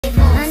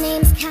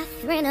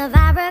Catherine of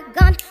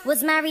Aragon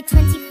was married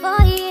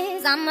 24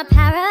 years. I'm a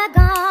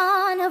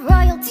paragon of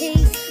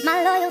royalty.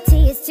 My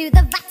loyalty is to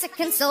the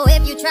Vatican, so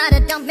if you try to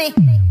dump me,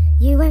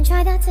 you won't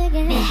try that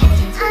again.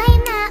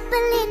 I'm that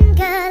Boleyn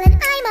girl and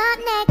I'm up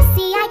next.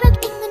 See, I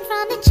broke England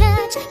from the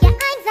church. Yeah,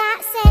 I'm that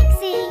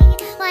sexy.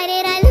 Why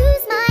did I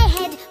lose my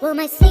head? Well,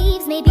 my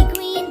sleeves may be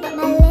green, but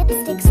my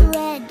lipstick's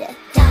red.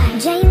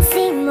 Jane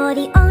Seymour,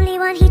 the only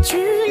one he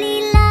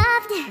truly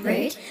loved.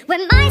 Rude.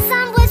 When my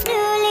son was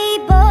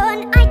newly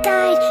born, I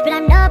died, but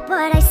I'm not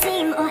what I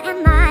seem, or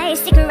am I?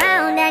 Stick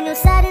around and you'll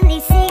suddenly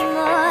see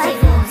more.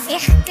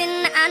 Ich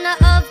bin Anna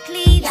of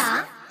Cleves.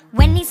 Yeah.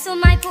 When he saw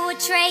my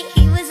portrait,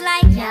 he was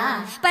like,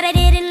 yeah, but I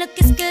didn't look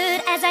as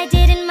good as I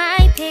did in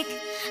my pic.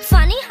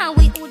 Funny how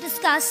we all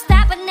discussed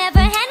that, but never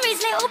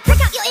Henry's little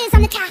prick up your ears.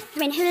 I'm the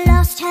Catherine who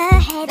lost her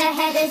head.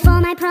 Beheaded for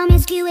my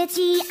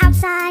promiscuity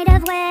outside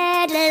of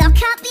wed. Lock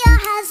up your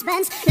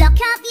husbands, lock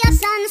up your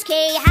sons.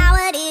 Kay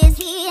Howard is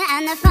here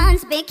and the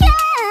fun's began.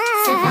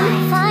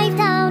 Survive. 5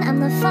 down, I'm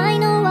the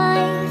final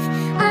wife.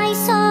 I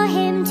saw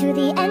him to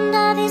the end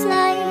of his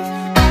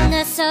life. I'm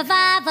the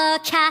survivor,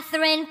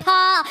 Catherine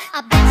Parr.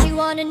 I bet you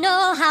wanna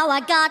know how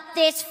I got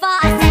this far.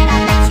 I said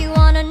I bet you